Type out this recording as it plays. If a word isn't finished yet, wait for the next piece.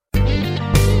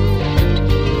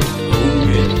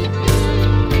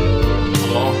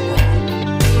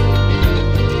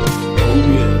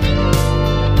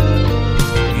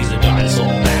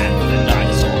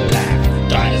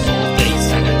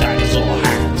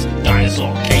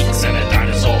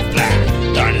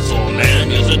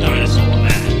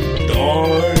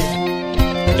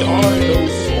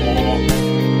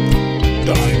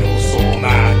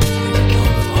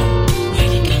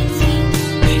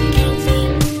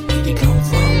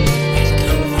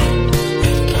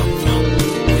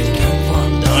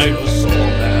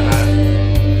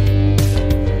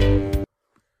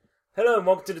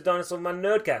welcome to the Dinosaur Man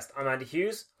Nerdcast. I'm Andy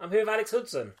Hughes. I'm here with Alex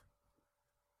Hudson.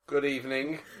 Good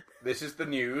evening. This is the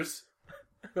news.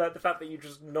 Like the fact that you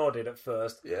just nodded at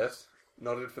first. Yes,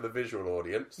 nodded for the visual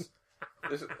audience.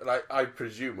 This is, I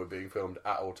presume we're being filmed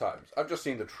at all times. I've just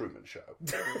seen The Truman Show.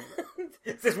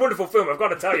 It's this wonderful film. I've got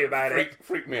to tell you about it.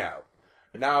 Freak me out.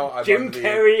 Now I'm Jim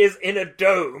Carrey is in a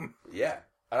dome. Yeah,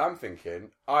 and I'm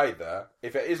thinking either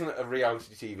if it isn't a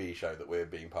reality TV show that we're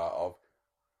being part of,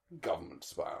 government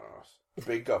spy on us,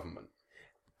 big government,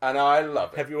 and I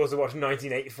love it. Have you also watched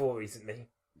 1984 recently?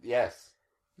 Yes,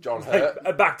 John Hurt.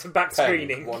 A back-to-back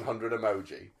screening. 100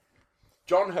 emoji.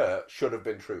 John Hurt should have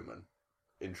been Truman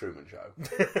in Truman Show.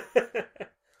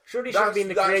 Surely he should have been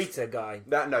the creator guy.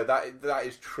 That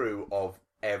is true of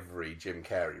every Jim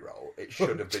Carrey role. It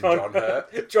should have been John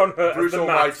Hurt. John Hurt Bruce as the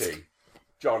Almighty. mask.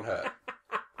 John Hurt.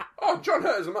 Oh, John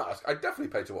Hurt as a mask. I'd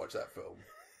definitely pay to watch that film.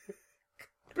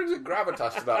 Brings a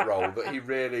gravitas to that role that he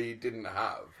really didn't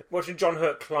have. Watching John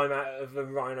Hurt climb out of a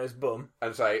rhino's bum.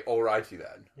 And say, alrighty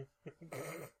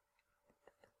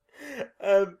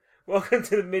then. Welcome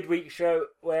to the midweek show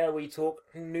where we talk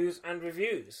news and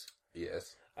reviews.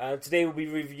 Yes. Today we'll be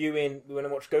reviewing, we went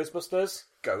and watched Ghostbusters.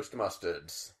 Ghost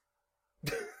mustards.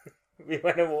 We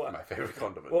went and watched... My favourite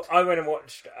condiment. Well, I went and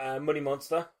watched Money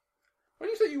Monster. When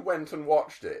you say you went and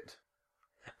watched it...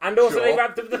 And also Sure. they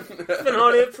wrapped up the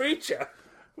finale of Preacher.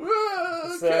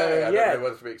 Well, okay. So, I yeah. don't know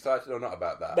whether to be excited or not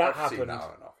about that. That I've happened. seen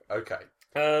that enough. Okay.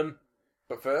 But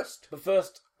But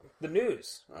first, the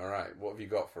news. alright, what have you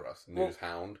got for us? News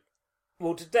hound?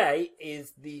 Well, today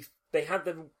is they had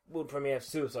the world premiere of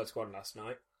Suicide Squad last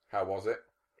night. How was it?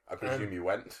 I presume you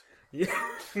went. Yeah.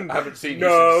 I haven't seen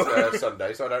No. you since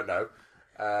Sunday, so I don't know.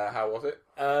 How was it?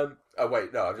 Oh,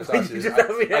 wait, no, I've just asked you. You just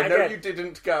asked me that I know again. you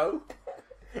didn't go.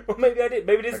 Well, maybe I did.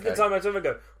 Maybe this is the Okay. time I told him,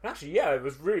 go, well, actually, yeah, it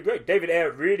was really great. David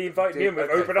Ayer really invited me in with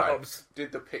open fine. arms.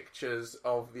 Did the pictures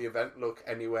of the event look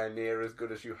anywhere near as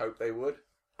good as you hoped they would?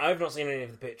 I've not seen any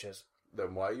of the pictures.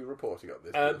 Then why are you reporting on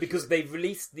this? Because they've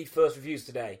released the first reviews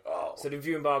today. Oh. So the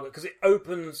review embargo, because it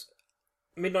opens,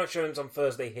 midnight showings on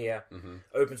Thursday here,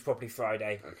 opens properly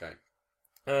Friday. Okay.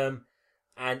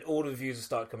 And all the reviews have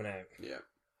started coming out. Yeah.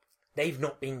 They've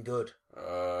not been good.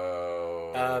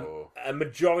 Oh. A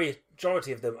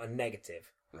majority of them are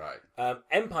negative. Right.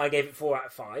 Empire gave it 4 out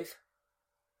of 5.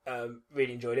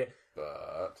 Really enjoyed it.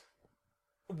 But...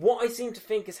 What I seem to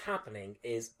think is happening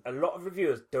is a lot of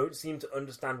reviewers don't seem to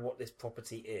understand what this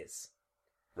property is.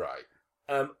 Right.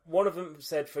 One of them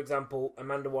said, for example,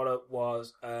 Amanda Waller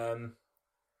was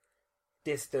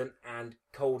distant and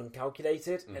cold and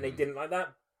calculated, and they didn't like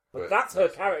that. But that's her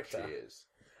character. She is.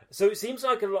 So it seems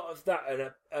like a lot of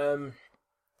that. And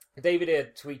David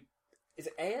Ayer tweet. Is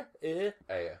it Ayer?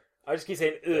 Ayer. I just keep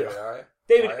saying Ayer.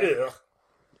 David Ayer.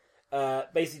 Ayer.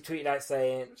 Basically tweeted out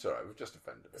saying Sorry, we've just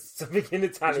offended him. something in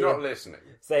Italian. He's not listening.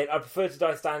 Saying, I prefer to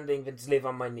die standing than to live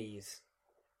on my knees.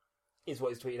 Is what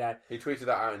he's tweeted out. He tweeted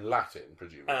that out in Latin,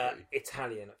 presumably.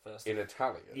 Italian at first. In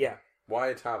Italian? Yeah. Why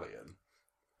Italian?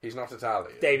 He's not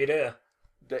Italian. David Ayer.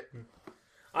 Da-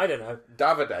 I don't know.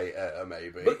 Davide,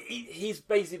 maybe. But he's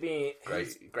basically being...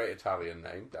 Great Italian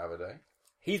name, Davide.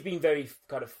 He's been very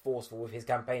kind of forceful with his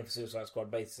campaign for Suicide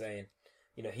Squad, basically saying,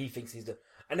 you know, he thinks he's the...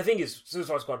 And the thing is,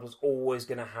 Suicide Squad was always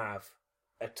going to have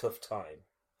a tough time,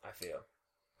 I feel.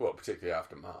 Well, particularly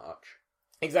after March.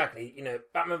 Exactly. You know,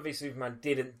 Batman v Superman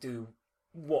didn't do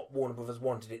what Warner Brothers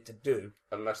wanted it to do.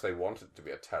 Unless they wanted it to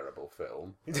be a terrible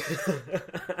film.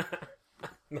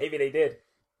 Maybe they did.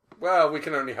 Well, we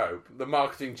can only hope. The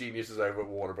marketing geniuses over at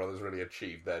Warner Brothers really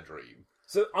achieved their dream.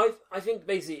 So I think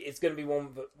basically it's going to be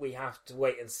one that we have to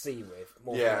wait and see with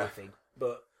more than anything.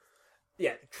 But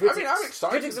yeah, critics, I'm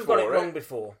excited critics have got it for wrong it.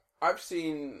 before. I've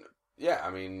seen... Yeah, I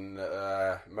mean,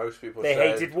 most people They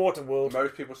said... hated Waterworld.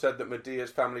 Most people said that Medea's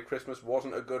Family Christmas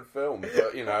wasn't a good film.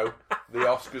 But, you know, the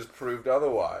Oscars proved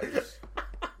otherwise.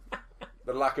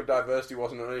 The lack of diversity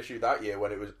wasn't an issue that year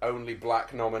when it was only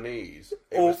black nominees.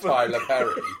 It was Tyler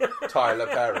Perry. Tyler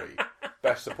Perry.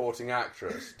 Best Supporting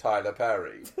Actress, Tyler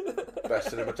Perry. Best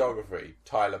Cinematography,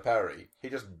 Tyler Perry. He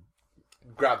just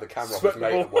grabbed the camera off his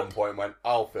mate at one point and went,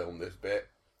 I'll film this bit.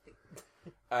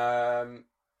 I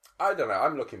don't know,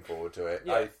 I'm looking forward to it.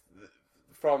 Yeah.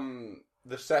 From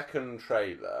the second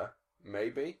trailer,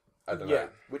 maybe? I don't know.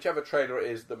 Whichever trailer it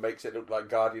is that makes it look like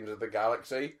Guardians of the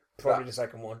Galaxy. Probably the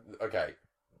second one. Okay.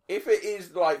 If it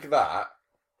is like that,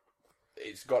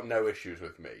 it's got no issues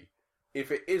with me. If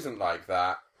it isn't like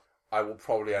that, I will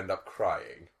probably end up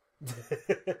crying.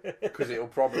 Because it'll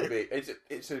probably be...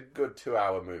 It's a good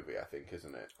 2-hour movie, I think,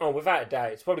 isn't it? Oh, without a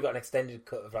doubt. It's probably got an extended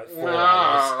cut of like 4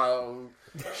 hours.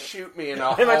 Shoot me in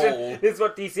a Imagine hole. this is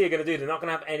what DC are going to do. They're not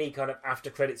going to have any kind of after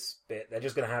credits bit. They're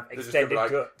just going to have They're just gonna be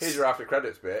extended like, cuts. here's your after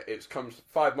credits bit. It comes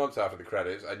 5 months after the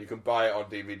credits, and you can buy it on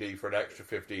DVD for an extra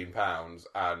 £15,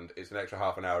 and it's an extra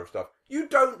half an hour of stuff you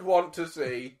don't want to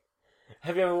see.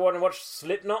 Have you ever wanted to watch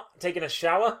Slipknot taking a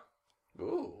shower?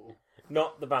 Ooh.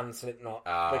 Not the band Slipknot,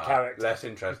 the character. Less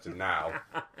interested now.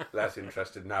 Less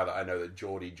interested now that I know that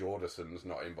Geordie Jordison's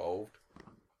not involved.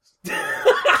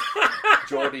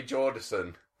 Geordie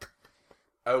Jordison.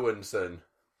 Owenson.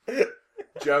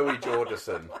 Joey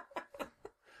Jordison.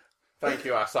 Thank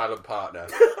you, our silent partner.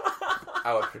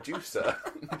 Our producer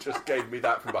just gave me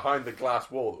that from behind the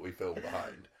glass wall that we filmed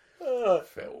behind.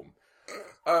 Film.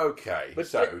 Okay,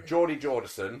 so Geordie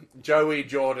Jordison, Joey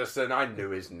Jordison, I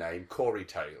knew his name, Corey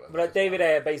Taylor. But like David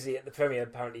Ayer basically at the premiere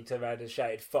apparently turned around and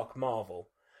shouted, "Fuck Marvel,"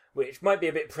 which might be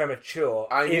a bit premature.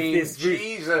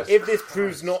 Jesus if this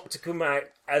proves not to come out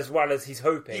as well as he's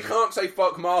hoping. You can't say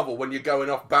fuck Marvel when you're going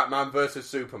off Batman versus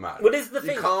Superman. Well, this is the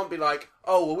thing. You can't be like,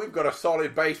 oh, well, we've got a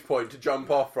solid base point to jump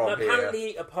off from here. Apparently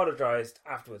he apologised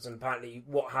afterwards, and apparently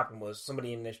what happened was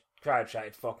somebody in the crowd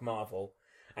shouted, "Fuck Marvel,"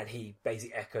 and he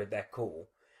basically echoed their call.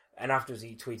 And afterwards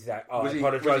he tweeted out, "Oh, I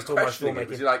apologise to all my filmmakers."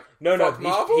 Was he like, no,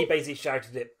 Marvel? He basically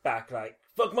shouted it back like,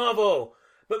 "Fuck Marvel!"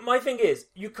 But my thing is,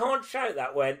 you can't shout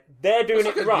that when they're doing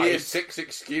That's it like right. A year 6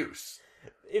 excuse.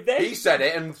 If he said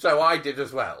it, and so I did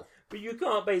as well. But you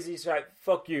can't basically shout,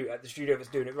 "Fuck you," at the studio that's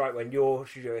doing it right when your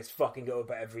studio is fucking it up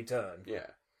at every turn. Yeah.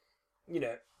 You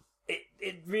know,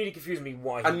 it really confused me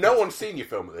why. And no one's seen your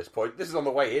film at this point. This is on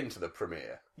the way into the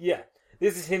premiere. Yeah.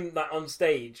 This is him like on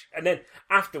stage, and then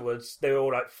afterwards they were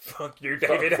all like, "Fuck you,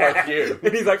 David." Fuck you.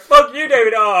 And he's like, "Fuck you,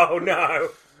 David." Oh no.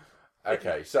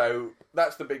 Okay, so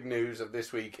that's the big news of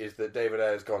this week: is that David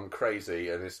Ayer's gone crazy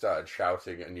and has started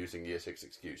shouting and using year 6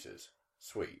 excuses.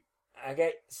 Sweet.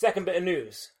 Okay, second bit of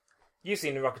news. You've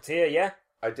seen The Rocketeer, yeah?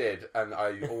 I did, and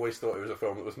I always thought it was a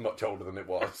film that was much older than it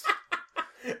was.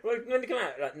 When did it come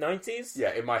out? Like 90s?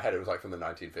 Yeah, in my head it was like from the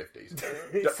 1950s.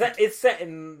 It's set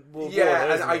in World War,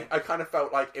 and isn't it? I kind of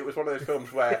felt like it was one of those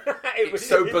films where it it's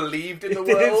so believed in the It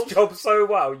did world. its job so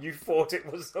well, you thought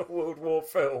it was a World War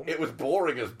film. It was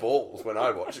boring as balls when I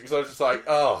watched it, because I was just like,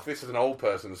 oh, this is an old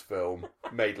person's film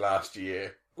made last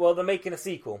year. Well, they're making a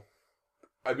sequel.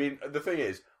 I mean, the thing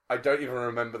is, I don't even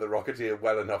remember The Rocketeer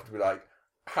well enough to be like,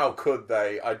 how could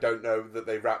they? I don't know that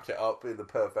they wrapped it up in the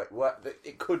perfect way.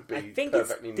 It could be I think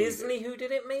perfectly it's Disney needed. who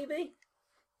did it, maybe?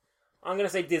 I'm going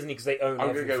to say Disney because they own I'm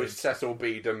everything. going to go with Cecil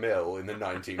B. DeMille in the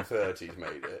 1930s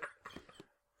made it.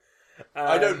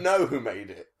 I don't know who made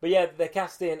it. But yeah, they're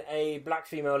casting a black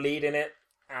female lead in it.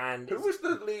 And who was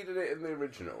the lead in it in the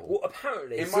original? Well,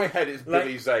 apparently... In my head it's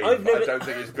Billy Zane, I don't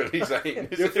think it's Billy Zane.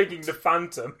 You're thinking The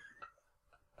Phantom.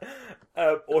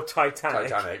 Or Titanic.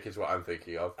 Titanic is what I'm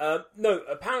thinking of. No,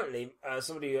 apparently,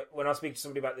 when I was speaking to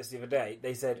somebody about this the other day,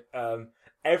 they said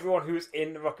everyone who was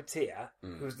in The Rocketeer,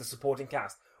 who was the supporting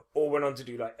cast, all went on to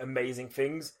do like amazing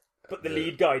things, but the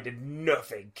lead guy did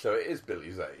nothing. So it is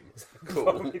Billy Zane. Cool.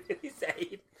 Probably Billy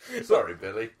Zane. Sorry,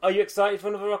 Billy. Are you excited for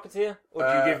another Rocketeer? Or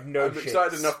do you give no I'm shits?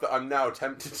 excited enough that I'm now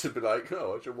tempted to be like,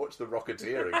 oh, I should watch The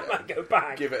Rocketeer again. I might go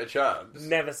back. Give it a chance.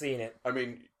 Never seen it. I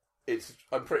mean,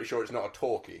 I'm pretty sure it's not a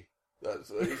talkie.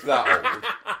 It's that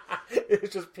old.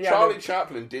 It's just piano. Charlie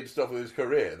Chaplin did stuff with his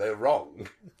career. They're wrong.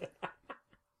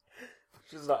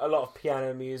 Just like a lot of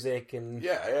piano music and...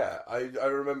 Yeah. I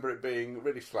remember it being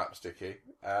really slapsticky.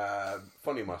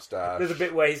 Funny moustache. There's a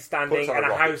bit where he's standing and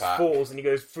a house falls and he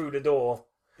goes through the door.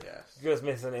 Yes. Just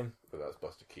missing him. But that's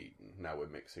Buster Keaton. Now we're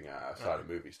mixing our silent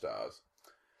movie stars.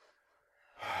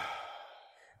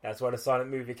 That's why the silent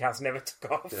movie cast never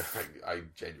took off. Yeah, I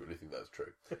genuinely think that's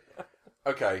true.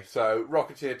 Okay, so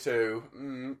Rocketeer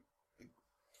 2,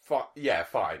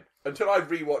 fine. Until I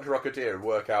rewatch Rocketeer and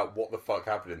work out what the fuck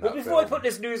happened in that But before film. I put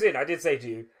this news in, I did say to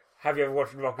you, have you ever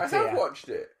watched Rocketeer? I have watched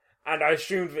it. And I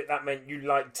assumed that meant you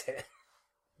liked it.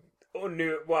 Or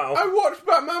knew it well. I watched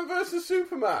Batman vs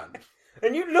Superman.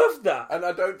 And you loved that. And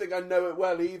I don't think I know it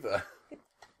well either.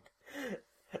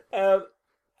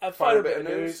 A final bit of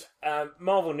news.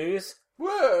 Marvel news.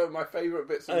 Whoa, my favourite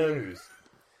bits of news.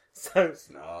 So, It's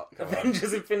not. Come on.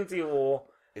 Avengers Infinity War.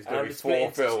 It's going to be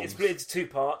 4 films. It's split into 2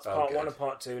 parts, part good. 1 and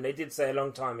part 2. And they did say a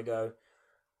long time ago,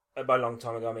 by a long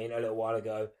time ago, I mean a little while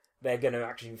ago, they're going to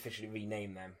actually officially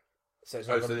rename them. So it's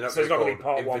not going to be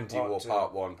part 1, Infinity part War 2.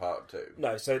 Part 1, Part 2.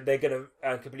 No, so they're going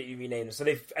to completely rename them. So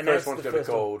they've announced First one's the going to first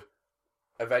be called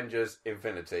Avengers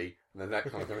Infinity, and the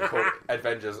next one's going to be called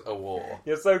Avengers A War.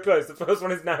 You're so close. The first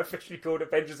one is now officially called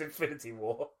Avengers Infinity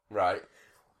War. Right.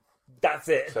 That's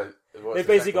it. So They've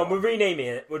basically gone, we're renaming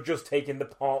it, we're just taking the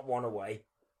part 1 away.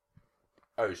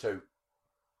 Oh, so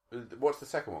what's the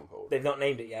second one called? They've not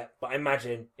named it yet, but I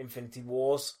imagine Infinity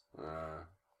Wars.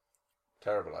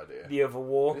 Terrible idea. The Other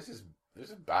War. This is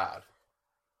bad.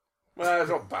 Well, it's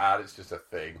not bad, it's just a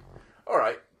thing.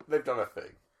 Alright, they've done a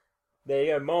thing. There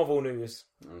you go, Marvel news.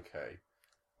 Okay.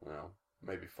 Well,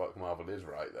 maybe fuck Marvel is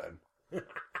right then.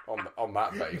 on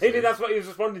that basis. Maybe that's what he was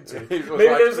responding to. He was Maybe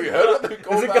like, there's have you heard what they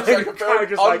called that second film?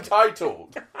 just like,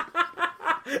 Untitled.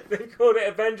 they called it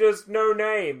Avengers No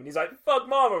Name. And he's like, fuck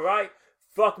Marvel, right?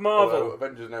 Fuck Marvel. Although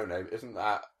Avengers No Name, isn't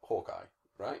that Hawkeye,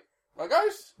 right? Right,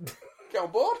 guys? Get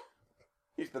on board?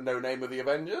 He's the no name of the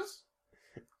Avengers.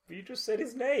 But you just said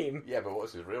his name. Yeah, but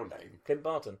what's his real name? Clint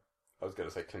Barton. I was going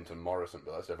to say Clinton Morrison,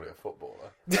 but that's definitely a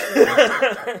footballer.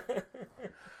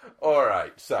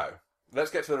 Alright, so,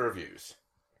 let's get to the reviews.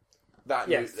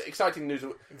 Exciting news.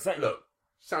 Exactly. Look,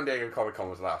 San Diego Comic-Con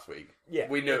was last week. Yeah.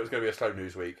 We knew it was going to be a slow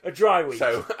news week. A dry week.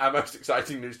 So, our most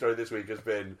exciting news story this week has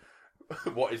been,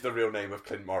 what is the real name of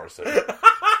Clint Morrison?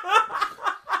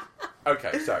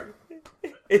 Okay, so...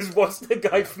 What's the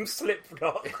guy from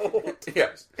Slipknot called?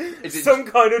 Yes. Is it some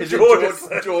kind of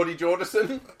Jordison? Geordie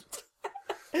Jordison?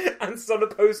 And send a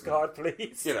postcard,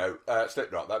 please. You know,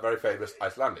 Slipknot, that very famous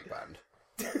Icelandic band.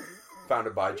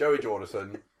 Founded by Joey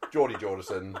Jordison, Geordie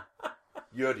Jordison,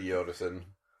 Jurdi Jordison,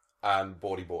 and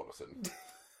Bordy Borderson.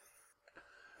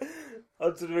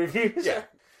 On to the reviews. Yeah.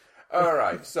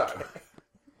 Alright, so...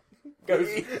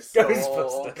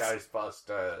 Ghostbusters.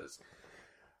 Ghostbusters.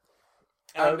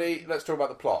 Andy, let's talk about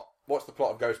the plot. What's the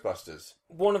plot of Ghostbusters?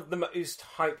 One of the most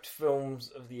hyped films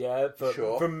of the year,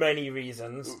 for many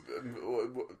reasons.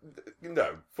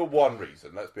 No, for one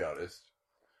reason, let's be honest.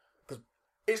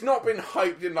 It's not been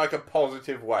hyped in like a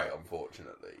positive way,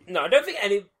 unfortunately. No, I don't think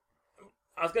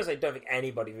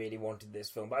anybody really wanted this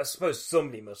film, but I suppose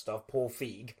somebody must have. Paul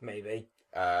Feig, maybe.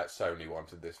 Sony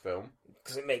wanted this film.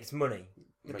 Because it makes money.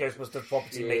 The Ghostbusters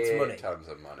property makes money. Tons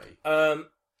of money.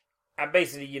 And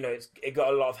basically, you know, it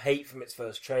got a lot of hate from its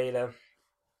first trailer.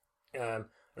 A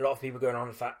lot of people going on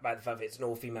about the fact that it's an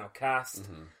all-female cast.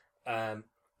 Mm-hmm.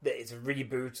 That it's a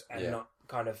reboot and not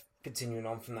kind of continuing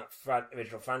on from that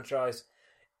original franchise.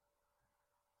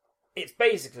 It's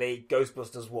basically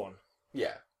Ghostbusters 1.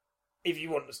 Yeah. If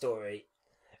you want the story.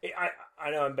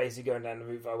 I know I'm basically going down the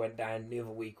route I went down the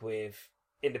other week with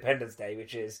Independence Day,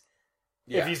 which is,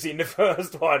 if you've seen the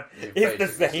first one, it's the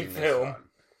same film.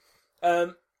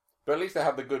 But at least they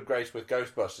have the good grace with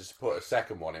Ghostbusters to put a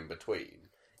second one in between.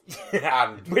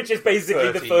 Yeah, which is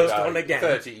basically the first one again.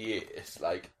 30 years,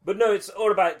 like. But no, it's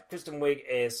all about Kristen Wiig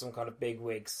is some kind of big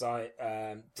wig teacher.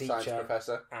 Science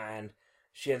professor. And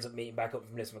she ends up meeting back up with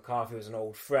Melissa McCarthy, who's an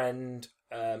old friend,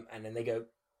 and then they go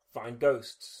find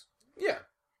ghosts. Yeah.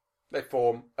 They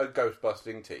form a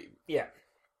ghost-busting team. Yeah.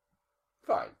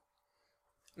 Fine.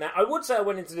 Now, I would say I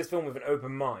went into this film with an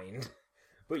open mind,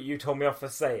 but you told me off for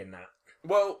saying that.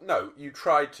 Well, no, you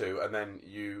tried to, and then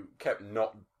you kept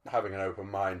not having an open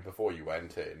mind before you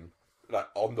went in. Like,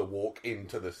 on the walk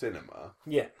into the cinema.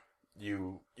 Yeah.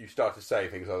 You started to say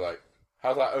things, I was like,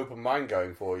 how's that open mind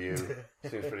going for you?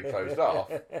 Seems pretty closed off.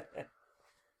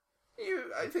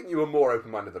 I think you were more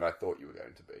open-minded than I thought you were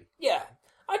going to be. Yeah.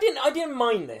 I didn't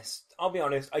mind this. I'll be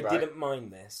honest, I didn't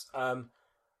mind this.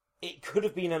 It could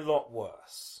have been a lot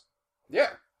worse. Yeah.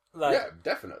 Like, yeah,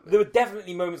 definitely. There were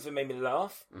definitely moments that made me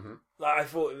laugh. Mm-hmm. Like, I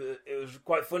thought it was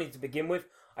quite funny to begin with.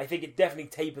 I think it definitely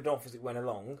tapered off as it went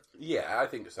along. Yeah, I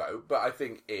think so. But I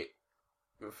think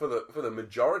for the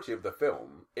majority of the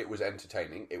film, it was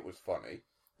entertaining. It was funny.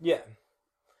 Yeah.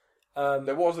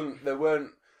 There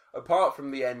weren't, apart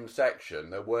from the end section,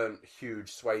 there weren't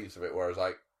huge swathes of it where I was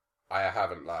like, I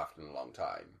haven't laughed in a long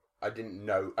time. I didn't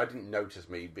notice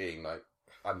me being like,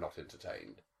 I'm not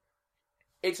entertained.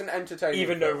 It's an entertaining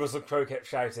Even film. though Russell Crowe kept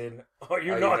shouting, Are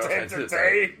you not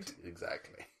entertained?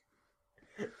 Exactly.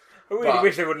 I really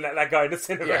wish they wouldn't let that guy in the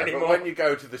cinema anymore. But when you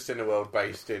go to the Cineworld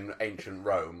based in ancient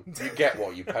Rome, you get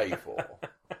what you pay for.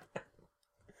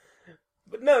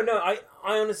 But no, I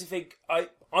honestly think I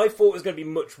thought it was going to be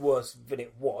much worse than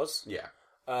it was. Yeah.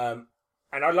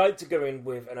 And I like to go in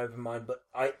with an open mind, but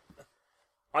I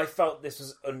felt this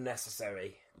was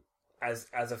unnecessary as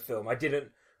a film. I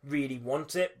didn't really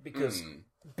want it because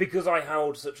I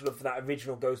held such love for that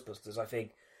original Ghostbusters. I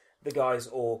think the guys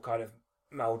all kind of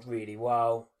meld really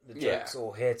well. The jokes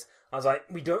all hit. I was like,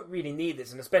 we don't really need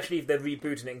this, and especially if they're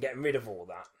rebooting it and getting rid of all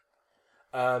that.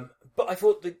 But I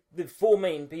thought the four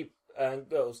main people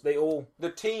girls, they all... The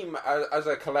team, as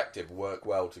a collective, work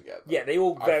well together. Yeah, they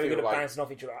all very good at bouncing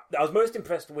off each other. I was most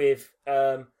impressed with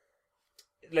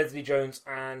Leslie Jones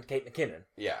and Kate McKinnon.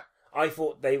 Yeah. I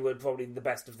thought they were probably the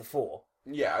best of the four.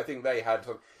 Yeah, I think they had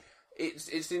some...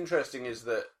 It's interesting is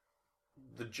that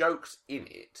the jokes in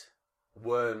it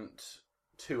weren't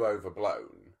too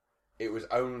overblown. It was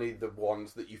only the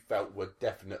ones that you felt were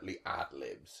definitely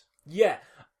ad-libs. Yeah.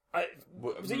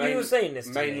 You were saying this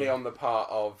to mainly me. on the part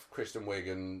of Kristen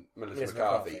Wiig and Melissa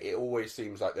McCarthy. It always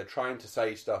seems like they're trying to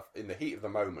say stuff in the heat of the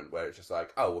moment where it's just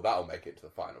like, oh, well, that'll make it to the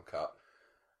final cut.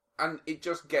 And it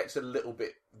just gets a little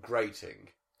bit grating.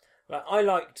 Like, I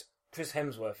liked Chris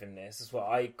Hemsworth in this as well.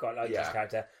 I quite liked his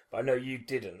character, but I know you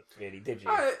didn't really, did you?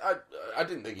 I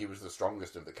didn't think he was the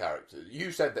strongest of the characters.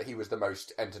 You said that he was the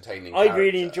most entertaining I character.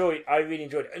 really enjoyed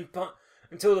it.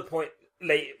 Until the point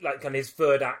late, like on his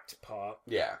third act part.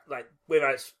 Yeah. Like,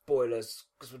 without spoilers,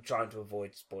 because we're trying to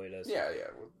avoid spoilers. Yeah.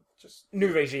 Well, just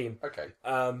New regime. Okay.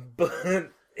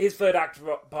 But his third act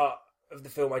part of the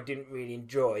film I didn't really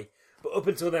enjoy. But up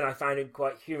until then, I found him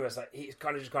quite humorous. Like, he's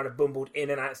kind of bumbled in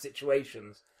and out of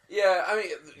situations. Yeah, I mean,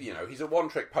 he's a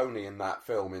one-trick pony in that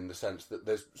film in the sense that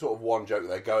there's sort of one joke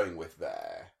they're going with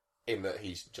there, in that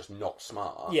he's just not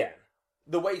smart. Yeah.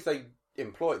 The ways they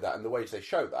employ that and the ways they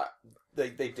show that,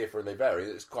 they differ and they vary.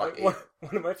 It's quite... One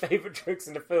of my favourite jokes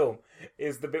in the film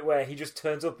is the bit where he just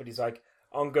turns up and he's like,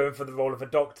 I'm going for the role of a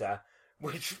doctor,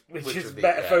 which is a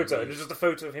better photo. And it's just a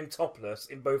photo of him topless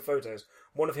in both photos.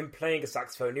 One of him playing a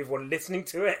saxophone, the other one listening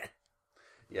to it.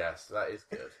 Yes, that is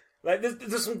good. Like,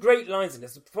 there's some great lines in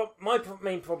this. My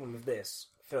main problem with this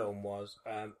film was,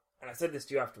 and I said this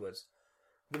to you afterwards,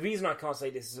 the reason I can't say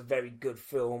this is a very good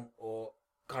film or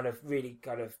really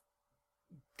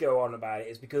go on about it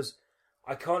is because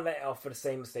I can't let it off for the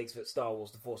same mistakes that Star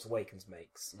Wars The Force Awakens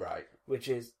makes. Right. Which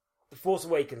is, The Force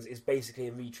Awakens is basically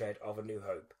a retread of A New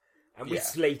Hope. And we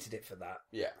slated it for that.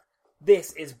 Yeah.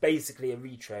 This is basically a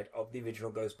retread of the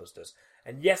original Ghostbusters.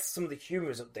 And yes, some of the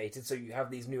humour is updated, so you have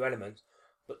these new elements,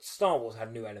 but Star Wars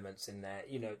had new elements in there.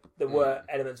 There were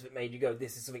elements that made you go,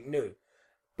 this is something new.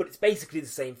 But it's basically the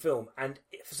same film, and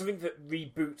for something that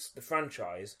reboots the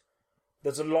franchise,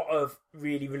 there's a lot of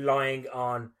really relying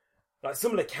on, like,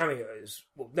 some of the cameos,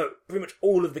 pretty much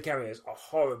all of the cameos are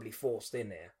horribly forced in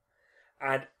here.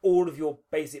 And all of your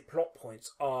basic plot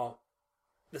points are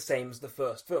the same as the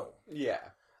first film. Yeah.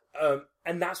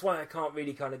 And that's why I can't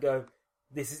really go,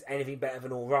 this is anything better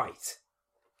than all right.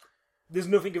 There's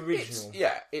nothing original.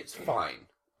 It's fine.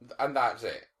 And that's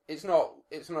it. It's not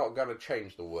going to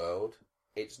change the world.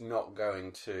 It's not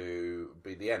going to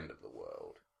be the end of the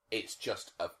world. It's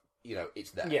just,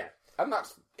 it's there. Yeah. And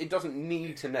it doesn't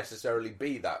need to necessarily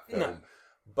be that film. No.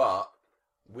 But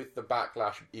with the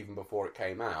backlash even before it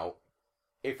came out,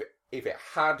 if it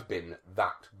had been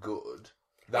that good,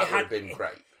 that would have been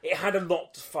great. It had a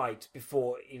lot to fight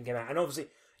before it even came out. And obviously,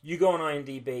 you go on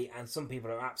IMDb and some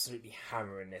people are absolutely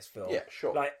hammering this film. Yeah,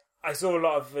 sure. Like, I saw a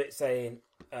lot of it saying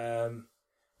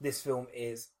this film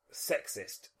is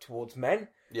sexist towards men.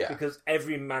 Yeah. Because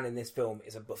every man in this film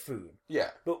is a buffoon. Yeah.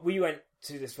 But we went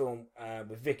to this film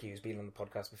with Vicky, who's been on the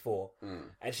podcast before,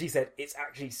 and she said it's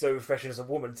actually so refreshing as a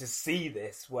woman to see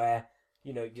this where,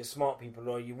 you're smart people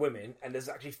or you're women, and there's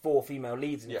actually 4 female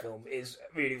leads in the film, is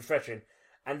really refreshing.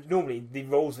 And normally, the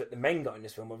roles that the men got in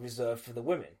this film are reserved for the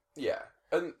women. Yeah.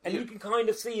 And you can kind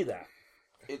of see that.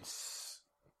 It's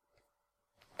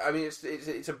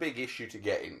a big issue to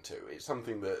get into. It's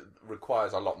something that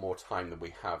requires a lot more time than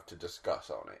we have to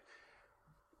discuss on it.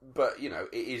 But,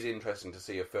 it is interesting to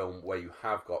see a film where you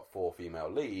have got 4 female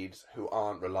leads who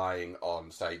aren't relying on,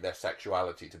 say, their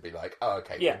sexuality to be like, oh,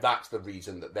 okay, well, that's the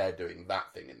reason that they're doing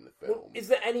that thing in the film. Well, is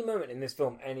there any moment in this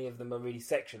film any of them are really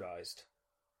sexualised?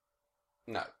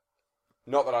 No.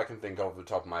 Not that I can think of off the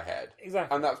top of my head.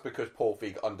 Exactly. And that's because Paul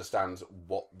Feig understands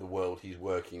what the world he's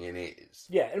working in is.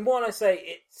 Yeah, and while I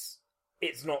say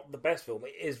it's not the best film,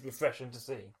 it is refreshing to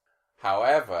see.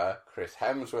 However, Chris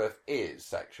Hemsworth is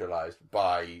sexualised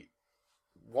by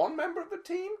 1 member of the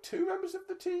team, 2 members of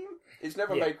the team. It's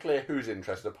never made clear who's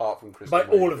interested apart from Chris. By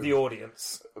all of the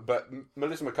audience. But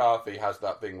Melissa McCarthy has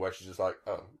that thing where she's just like,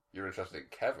 oh, you're interested in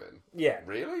Kevin? Yeah.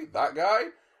 Really? That guy?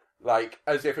 Like,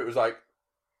 as if it was like,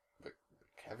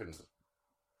 Kevin's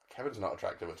not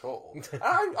attractive at all. And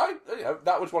I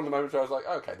that was one of the moments where I was like,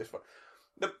 okay, this one.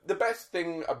 The best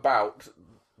thing about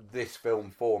this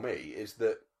film for me is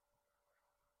that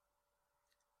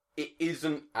it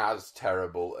isn't as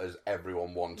terrible as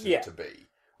everyone wanted it to be,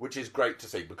 which is great to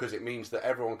see because it means that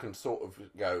everyone can sort of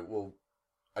go, well,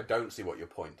 I don't see what your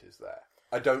point is there.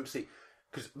 I don't see...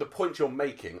 Because the points you're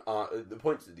making are... The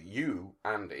points that you,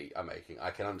 Andy, are making, I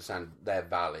can understand they're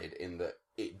valid in that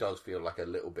it does feel like a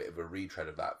little bit of a retread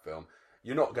of that film.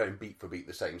 You're not going beat for beat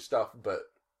the same stuff, but,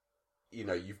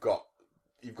 you've got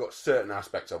certain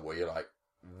aspects of where you're like,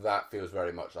 that feels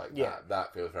very much like Yeah. that.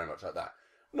 That feels very much like that.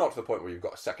 Not to the point where you've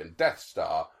got a second Death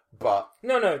Star, but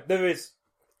No, there is.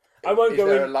 I won't is go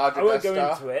there in. a larger I won't Death go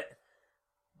Star? into it.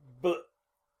 But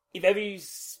if ever you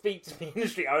speak to me in the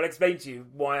street, I will explain to you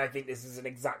why I think this is an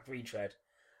exact retread.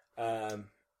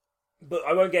 But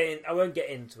I won't get in. I won't get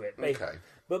into it. Okay.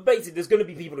 But basically, there's going to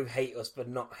be people who hate us for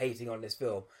not hating on this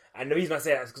film, and the reason I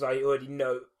say that is because I already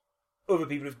know other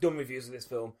people who've done reviews of this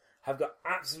film have got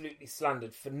absolutely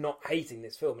slandered for not hating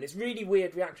this film, and it's really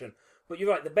weird reaction. But you're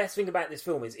right. The best thing about this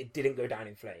film is it didn't go down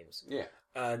in flames, Yeah.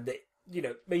 and that, you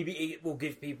know, maybe it will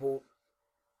give people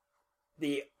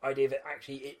the idea that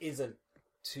actually it isn't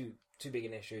too big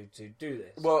an issue to do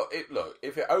this. Well, look,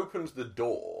 if it opens the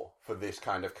door for this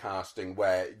kind of casting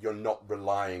where you're not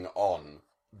relying on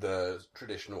the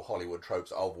traditional Hollywood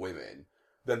tropes of women,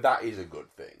 then that is a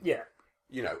good thing. Yeah.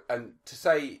 You know, and to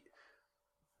say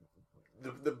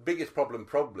the biggest problem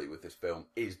probably with this film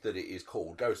is that it is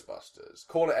called Ghostbusters.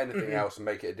 Call it anything else and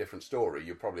make it a different story,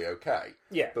 you're probably okay.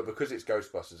 Yeah. But because it's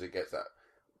Ghostbusters, it gets that.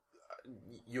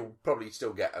 You'll probably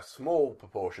still get a small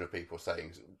proportion of people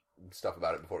saying stuff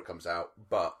about it before it comes out,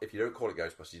 but if you don't call it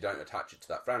Ghostbusters, you don't attach it to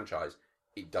that franchise,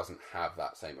 it doesn't have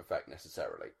that same effect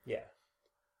necessarily. Yeah.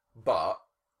 But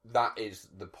that is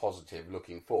the positive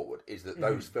looking forward, is that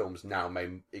those films now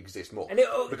may exist more. And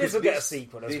this will get a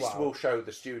sequel as well. This will show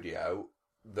the studio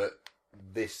that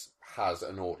this has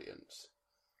an audience.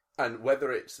 And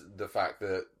whether it's the fact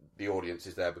that the audience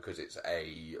is there because it's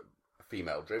a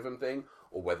female-driven thing,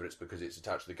 or whether it's because it's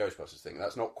attached to the Ghostbusters thing,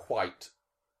 that's not quite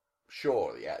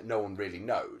sure yet. No one really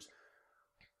knows.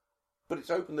 But it's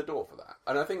opened the door for that.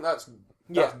 And I think that's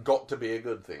got to be a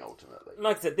good thing, ultimately.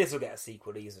 Like I said, this will get a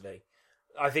sequel easily.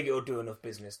 I think it will do enough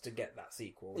business to get that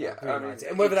sequel. Yeah, I mean,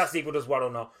 and whether that sequel does well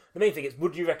or not, the main thing is,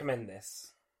 would you recommend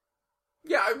this?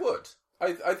 Yeah, I would.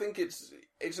 I think it's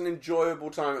an enjoyable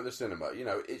time at the cinema. You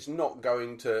know, it's not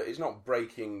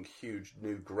breaking huge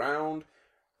new ground.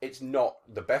 It's not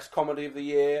the best comedy of the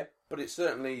year, but it's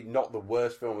certainly not the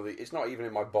worst film of the year. It's not even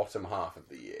in my bottom half of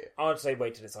the year. I'd say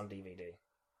wait till it's on DVD.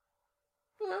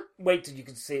 Yeah. Wait till you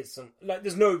can see it.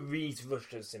 There's no reason to rush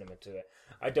to the cinema to it.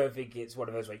 I don't think it's one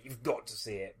of those where you've got to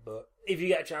see it, but if you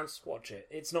get a chance, watch it.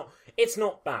 It's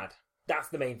not bad. That's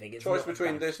the main thing. It's Choice not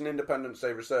between bad. this and Independence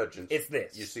Day Resurgence. It's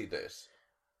this. You see this.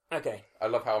 Okay. I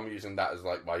love how I'm using that as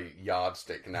like my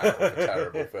yardstick now for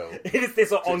terrible film. It is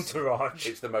this or Entourage.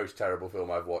 It's the most terrible film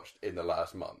I've watched in the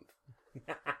last month.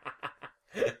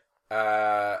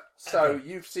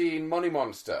 You've seen Money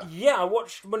Monster. Yeah, I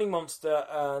watched Money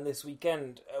Monster this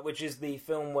weekend, which is the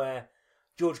film where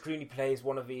George Clooney plays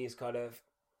one of these kind of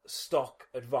stock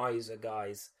advisor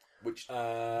guys. Which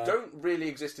don't really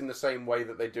exist in the same way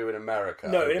that they do in America.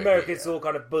 No, in America here. it's all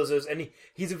kind of buzzers, and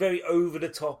he's a very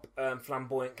over-the-top,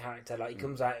 flamboyant character. Like, he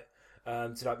comes out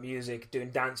to like music, doing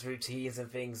dance routines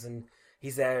and things, and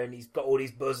he's there, and he's got all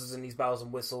these buzzers and these bells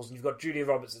and whistles, and you've got Julia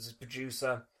Roberts as his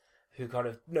producer, who kind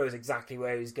of knows exactly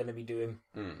where he's going to be doing.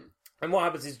 And what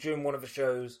happens is, during one of the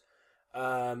shows,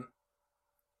 I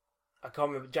can't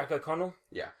remember, Jack O'Connell?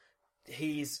 Yeah.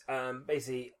 He's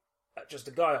basically just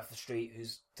a guy off the street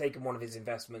who's taken one of his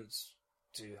investments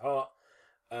to heart.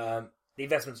 The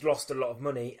investment's lost a lot of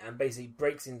money, and basically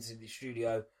breaks into the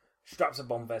studio, straps a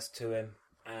bomb vest to him,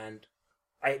 and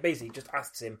I basically just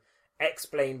asks him,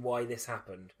 explain why this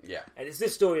happened. Yeah. And it's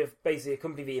this story of basically a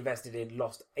company that he invested in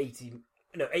lost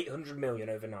 800 million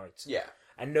overnight. Yeah.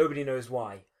 And nobody knows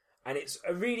why. And it's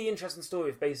a really interesting story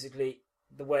of basically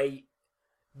the way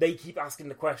they keep asking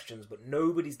the questions, but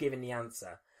nobody's giving the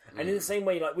answer. And in the same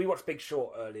way, like, we watched Big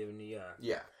Short earlier in the year.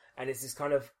 Yeah. And it's this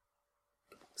kind of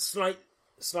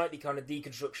slightly kind of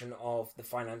deconstruction of the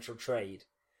financial trade.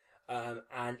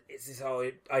 And it's this whole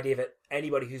idea that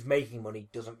anybody who's making money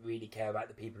doesn't really care about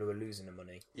the people who are losing the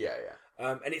money. Yeah,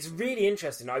 yeah. And it's really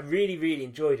interesting. I really, really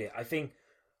enjoyed it. I think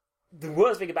the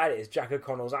worst thing about it is Jack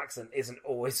O'Connell's accent isn't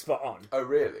always spot on. Oh,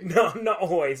 really? No, not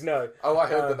always, no. Oh, I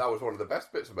heard that was one of the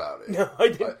best bits about it. No, I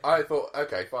didn't. I thought,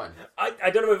 okay, fine. I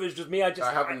don't know if it was just me. I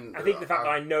think the fact that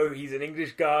I I've- know he's an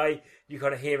English guy, you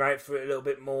kind of hear out for it a little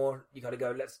bit more. You kind of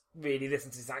go, let's really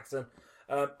listen to his accent.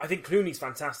 I think Clooney's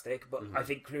fantastic, but I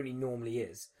think Clooney normally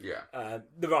is. Yeah.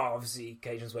 There are obviously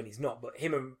occasions when he's not, but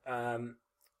him and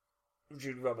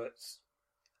Julie Roberts.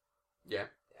 Yeah.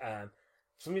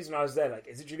 For some reason I was there like,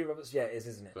 is it Julie Roberts? Yeah, it is,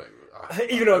 isn't it? So,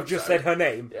 Even though I've just said her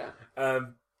name. Yeah.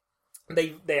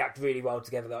 They act really well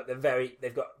together. Like,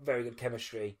 they've got very good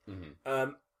chemistry.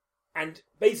 Mm-hmm. And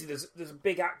basically, there's a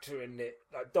big actor in it.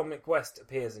 Like, Dominic West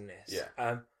appears in this.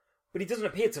 Yeah. But he doesn't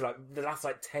appear till like the last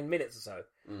 10 minutes or so.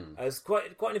 Mm. It's quite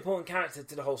an important character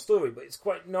to the whole story. But it's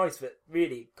quite nice that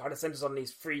really kind of centers on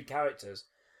these three characters.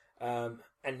 and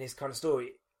his kind of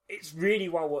story. It's really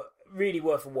really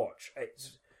worth a watch.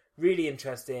 It's really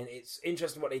interesting. It's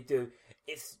interesting what they do.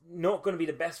 It's not going to be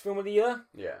the best film of the year.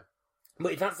 Yeah.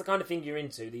 But if that's the kind of thing you're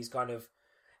into, these kind of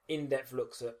in-depth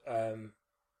looks at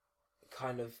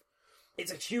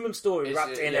it's a human story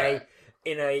wrapped in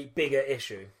a bigger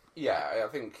issue. Yeah, I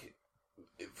think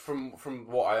from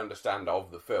what I understand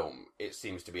of the film, it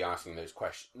seems to be asking those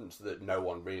questions that no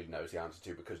one really knows the answer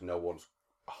to because no one's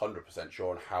 100%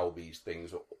 sure on how these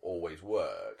things always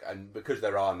work, and because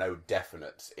there are no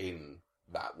definites in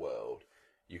that world,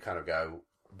 you kind of go,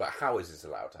 but how is this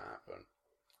allowed to happen?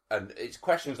 And it's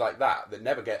questions like that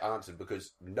never get answered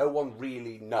because no one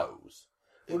really knows.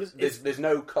 Well, there's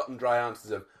no cut and dry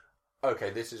answers of, okay,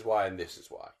 this is why and this is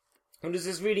why. And there's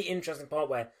this really interesting part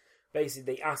where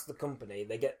basically they ask the company,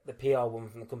 they get the PR woman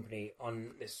from the company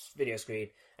on this video screen,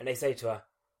 and they say to her,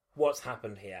 what's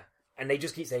happened here? And they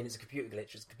just keep saying it's a computer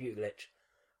glitch.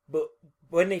 But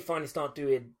when they finally start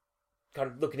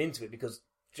looking into it, because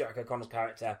Jack O'Connor's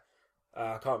character,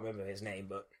 I can't remember his name,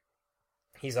 but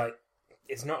he's like,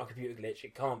 it's not a computer glitch,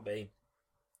 it can't be.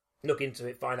 Look into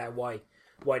it, find out why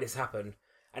this happened.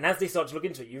 And as they start to look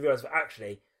into it, you realise that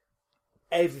actually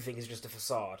everything is just a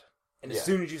facade. And as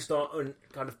soon as you start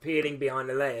kind of peeling behind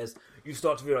the layers, you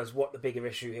start to realise what the bigger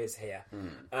issue is here.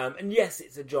 And yes,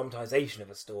 it's a dramatisation of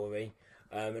a story,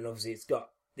 and obviously it's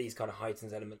got these kind of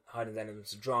heightened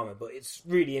elements of drama, but it's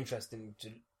really interesting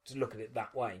to look at it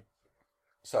that way.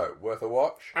 So, worth a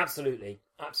watch? Absolutely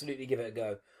give it a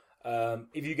go.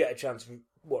 If you get a chance to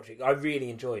watch it, I really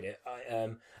enjoyed it.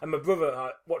 And my brother,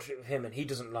 I watched it with him, and he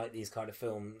doesn't like these kind of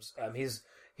films.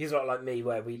 He's not like me,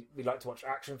 where we like to watch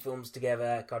action films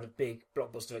together, kind of big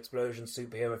blockbuster explosions,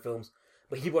 superhero films.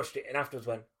 But he watched it and afterwards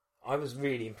went, I was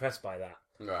really impressed by that.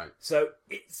 Right. So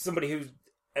it's somebody who's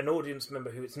an audience member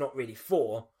who it's not really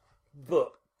for,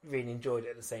 but really enjoyed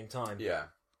it at the same time. Yeah.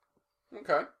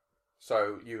 Okay.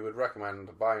 So you would recommend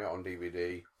buying it on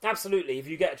DVD? Absolutely. If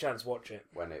you get a chance, watch it.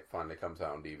 When it finally comes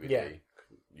out on DVD. Yeah.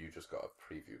 You just got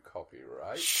a preview copy,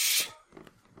 right? Shh!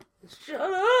 Shut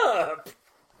up!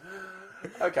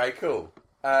 Okay, cool.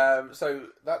 So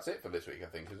that's it for this week, I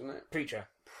think, isn't it? Preacher.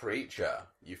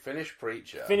 You finished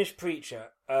Preacher. Finished Preacher.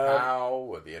 How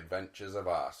were the adventures of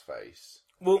Arseface?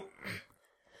 Well,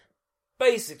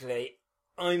 basically,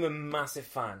 I'm a massive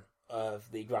fan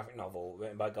of the graphic novel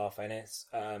written by Garth Ennis.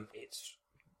 It's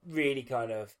really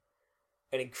kind of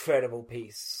an incredible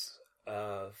piece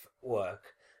of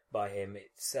work by him.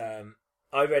 It's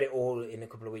I read it all in a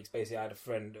couple of weeks. Basically, I had a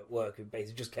friend at work who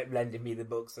basically just kept lending me the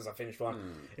books as I finished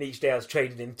one. And each day I was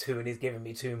trading in two, and he's giving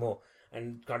me two more.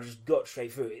 And kind of just got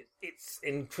straight through it. It's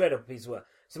an incredible piece of work.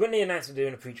 So when they announced they're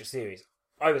doing a Preacher series,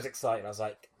 I was excited. I was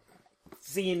like,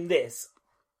 seeing this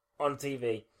on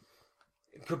TV,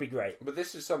 it could be great. But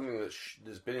this is something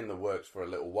that's been in the works for a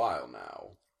little while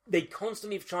now. They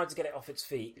constantly have tried to get it off its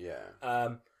feet. Yeah.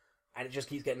 And it just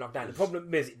keeps getting knocked down. The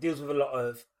problem is it deals with a lot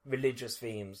of religious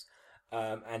themes.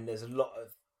 And there's a lot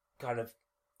of kind of...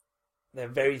 They're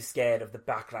very scared of the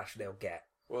backlash they'll get.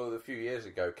 Well, a few years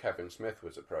ago, Kevin Smith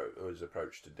was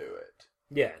approached to do it.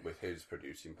 Yeah. With his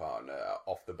producing partner,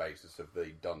 off the basis of the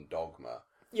done Dogma.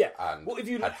 Yeah. And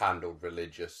had handled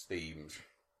religious themes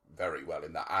very well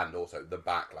in that, and also the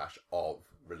backlash of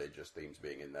religious themes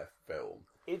being in their film.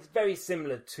 It's very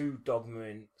similar to Dogma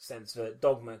in the sense that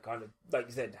Dogma kind of, like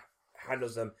you said,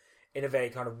 handles them in a very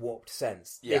kind of warped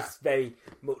sense. Yeah. It's very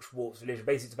much warped religion.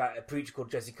 Basically, it's about a preacher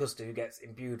called Jesse Custer who gets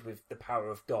imbued with the power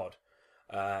of God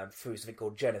through something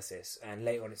called Genesis, and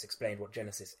later on it's explained what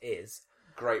Genesis is.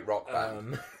 Great rock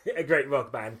band. A great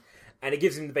rock band. And it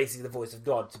gives him basically the voice of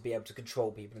God to be able to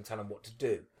control people and tell them what to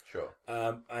do. Sure.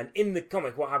 And in the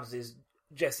comic, what happens is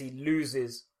Jesse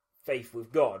loses faith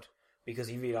with God because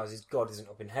he realises God isn't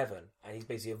up in heaven, and he's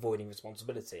basically avoiding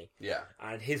responsibility. Yeah.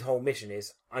 And his whole mission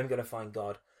is, I'm going to find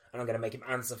God, and I'm going to make him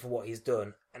answer for what he's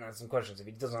done and answer some questions. If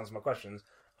he doesn't answer my questions,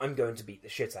 I'm going to beat the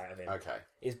shit out of him. Okay.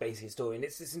 Is basically his story. And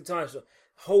it's this entire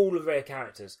whole of rare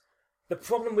characters. The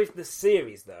problem with the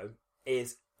series, though,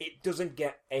 is it doesn't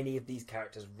get any of these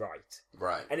characters right.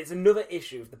 Right. And it's another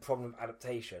issue of the problem of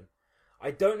adaptation.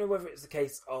 I don't know whether it's the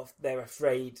case of they're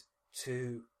afraid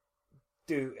to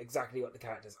do exactly what the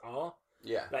characters are.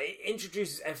 Yeah. Like, it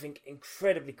introduces everything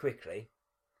incredibly quickly.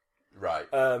 Right.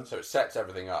 So it sets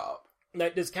everything up.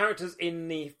 Like, there's characters in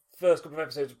the first couple of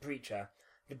episodes of Preacher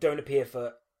that don't appear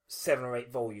for 7 or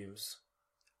 8 volumes.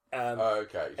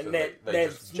 Okay. So and they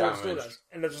just small jam storylines,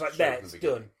 and they're just like, there, it's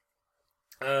done.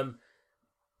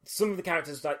 Some of the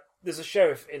characters, like, there's a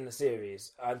sheriff in the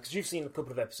series, because you've seen a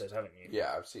couple of episodes, haven't you?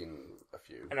 Yeah, I've seen a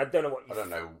few. And I don't know what I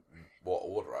don't know what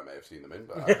order I may have seen them in,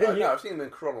 but no, I've seen them in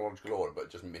chronological order,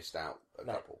 but just missed out a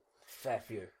couple. fair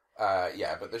few.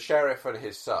 Yeah, but the sheriff and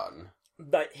his son,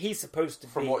 But he's supposed to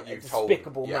from be what a you've told,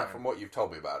 despicable yeah, man. from what you've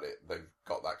told me about it, they've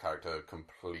got that character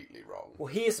completely wrong. Well,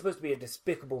 he is supposed to be a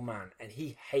despicable man, and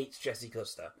he hates Jesse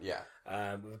Custer Yeah,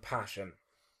 with a passion.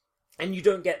 And you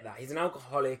don't get that. He's an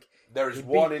alcoholic. there is He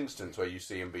one instance where you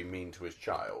see him be mean to his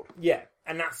child. Yeah,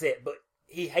 and that's it. But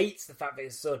he hates the fact that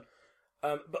his son...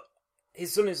 but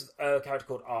his son is a character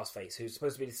called Arseface, who's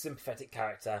supposed to be a sympathetic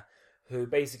character, who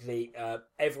basically...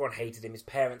 everyone hated him, his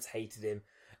parents hated him,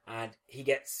 and he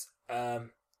gets...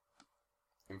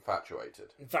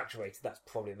 Infatuated. infatuated, that's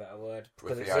probably a better word,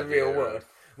 because With it's the a real idea word, of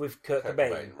with Kurt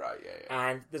Cobain. Right, yeah.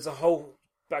 And there's a whole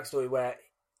backstory where,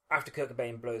 after Kurt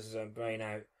Cobain blows his own brain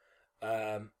out,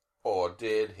 Or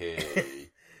did he?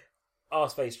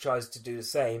 Arseface tries to do the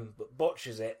same, but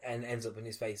botches it, and ends up in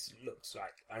his face looks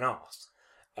like an arse.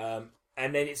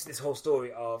 And then it's this whole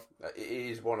story of... It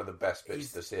is one of the best bits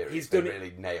of the series. he's They done it-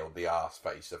 really nailed the arse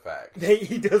face effect.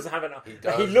 he does have an... He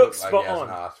does he looks look like spot he has on.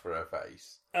 an arse for a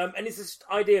face. And it's this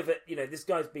idea that, this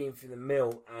guy's been through the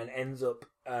mill and ends up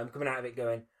coming out of it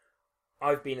going,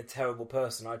 I've been a terrible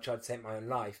person. I tried to take my own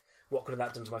life. What could have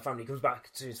that done to my family? He comes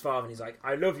back to his father and he's like,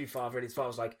 I love you, father. And his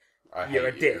father's like, you're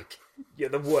a hate you. dick. You're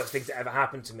the worst thing to ever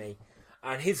happen to me.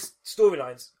 And his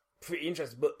storyline's pretty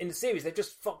interesting. But in the series, they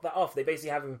just fucked that off. They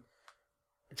basically have him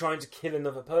trying to kill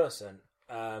another person.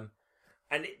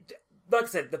 Like I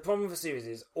said, the problem with the series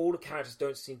is all the characters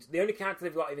don't seem to... The only character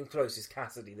they've got even close is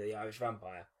Cassidy, the Irish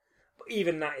vampire. But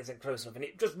even that isn't close enough. And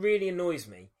it just really annoys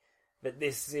me that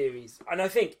this series... And I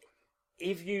think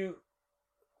if you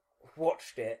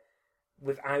watched it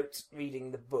without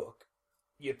reading the book,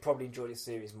 you'd probably enjoy this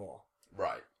series more.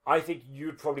 Right. I think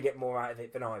you'd probably get more out of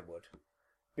it than I would.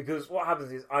 Because what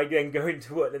happens is, I then go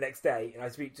into work the next day and I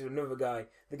speak to another guy,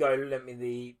 the guy who lent me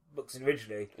the books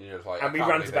originally, And you're just like, and we I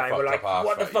can't rant believe about it, they and we're like, fucked up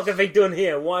what the Arseface. fuck have they done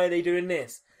here? Why are they doing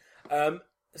this?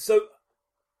 So,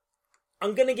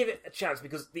 I'm going to give it a chance,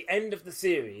 because the end of the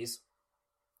series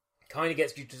kind of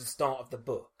gets you to the start of the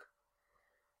book.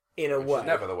 In a Which way. is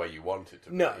never the way you want it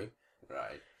to No. be.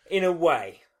 Right. In a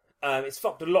way. It's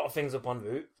fucked a lot of things up en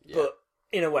route, but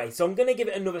in a way. So I'm going to give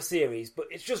it another series, but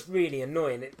it's just really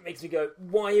annoying. It makes me go,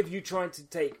 why have you tried to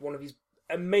take one of these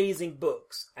amazing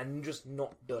books and just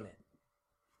not done it?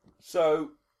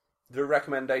 So, the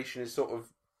recommendation is sort of...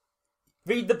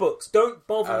 Read the books. Don't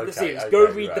bother with the series. okay, Go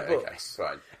read the right, books. Okay,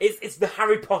 fine. It's the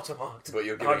Harry Potter art. But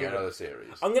you're giving it another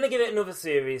series. I'm going to give it another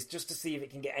series just to see if it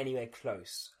can get anywhere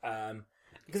close.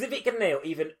 Because if it can nail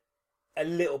even a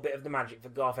little bit of the magic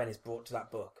that Garth Ennis brought to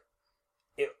that book,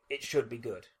 it should be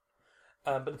good.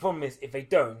 But the problem is, if they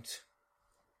don't,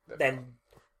 then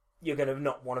you're going to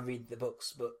not want to read the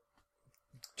books. But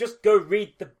just go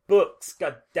read the books,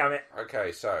 god damn it.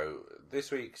 Okay, so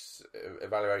this week's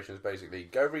evaluation is basically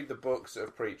go read the books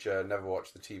of Preacher, never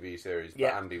watch the TV series,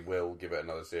 but Andy will give it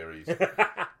another series,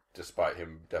 despite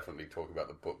him definitely talking about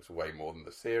the books way more than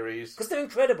the series. Because they're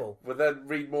incredible. Well, then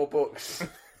read more books.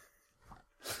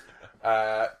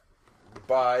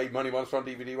 Buy Money Monster on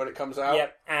DVD when it comes out.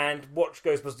 Yep, and watch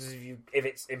Ghostbusters if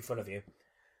it's in front of you.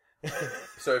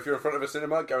 So if you're in front of a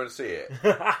cinema, go and see it.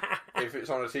 If it's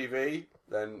on a TV,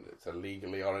 then it's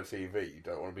illegally on a TV. You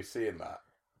don't want to be seeing that.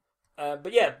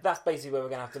 But yeah, that's basically where we're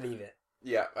going to have to leave it.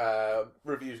 Yeah,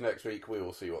 reviews next week. We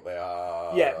will see what they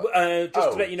are. Yeah,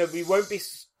 just to let you know, we won't be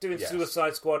doing Yes.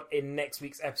 Suicide Squad in next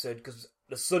week's episode, because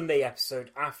the Sunday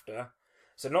episode after,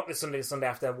 so not this Sunday, the Sunday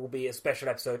after, will be a special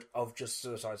episode of just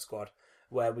Suicide Squad,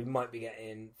 where we might be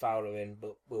getting Fowler in,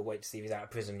 but we'll wait to see if he's out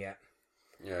of prison yet.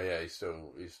 Yeah, he's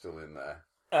still in there.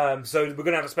 So we're going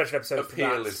to have a special episode for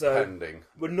Appeal that. is So pending.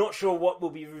 we're not sure what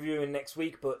we'll be reviewing next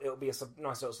week, but it'll be a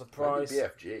nice little surprise. Maybe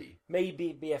BFG.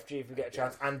 Maybe BFG if we get a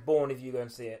chance, and Bourne if you go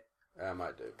and see it. I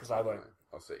might do. 'Cause I won't.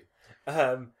 I'll see.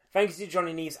 Thank you to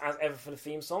Johnny Neves as ever for the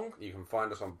theme song. You can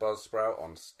find us on Buzzsprout,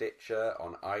 on Stitcher,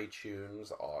 on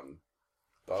iTunes, on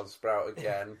Buzzsprout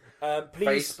again.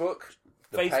 Please, Facebook,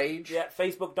 the page. Yeah,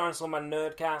 Facebook, Dinosaur Man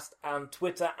Nerdcast, and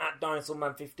Twitter,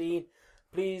 @DinosaurMan15.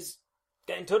 Please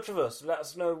get in touch with us. Let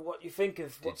us know what you think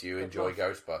of Did you enjoy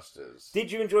Ghostbusters? Did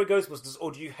you enjoy Ghostbusters,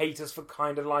 or do you hate us for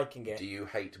kind of liking it? Do you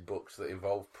hate books that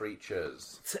involve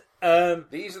preachers? Um,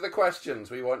 These are the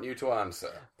questions we want you to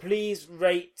answer. please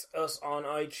rate us on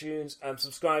iTunes,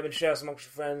 subscribe and share us amongst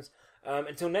your friends.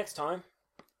 Until next time,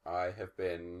 I have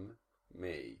been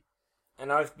me.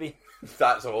 and I've been...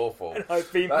 That's awful. and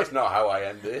I've been... That's not how I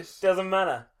end this. Doesn't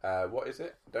matter. What is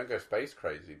it? Don't go space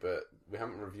crazy, but we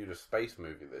haven't reviewed a space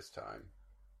movie this time.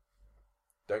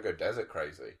 Don't go desert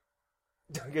crazy,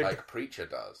 Don't go... like Preacher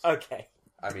does. Okay.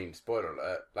 I mean, spoiler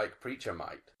alert, like Preacher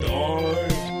might.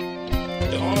 Bye.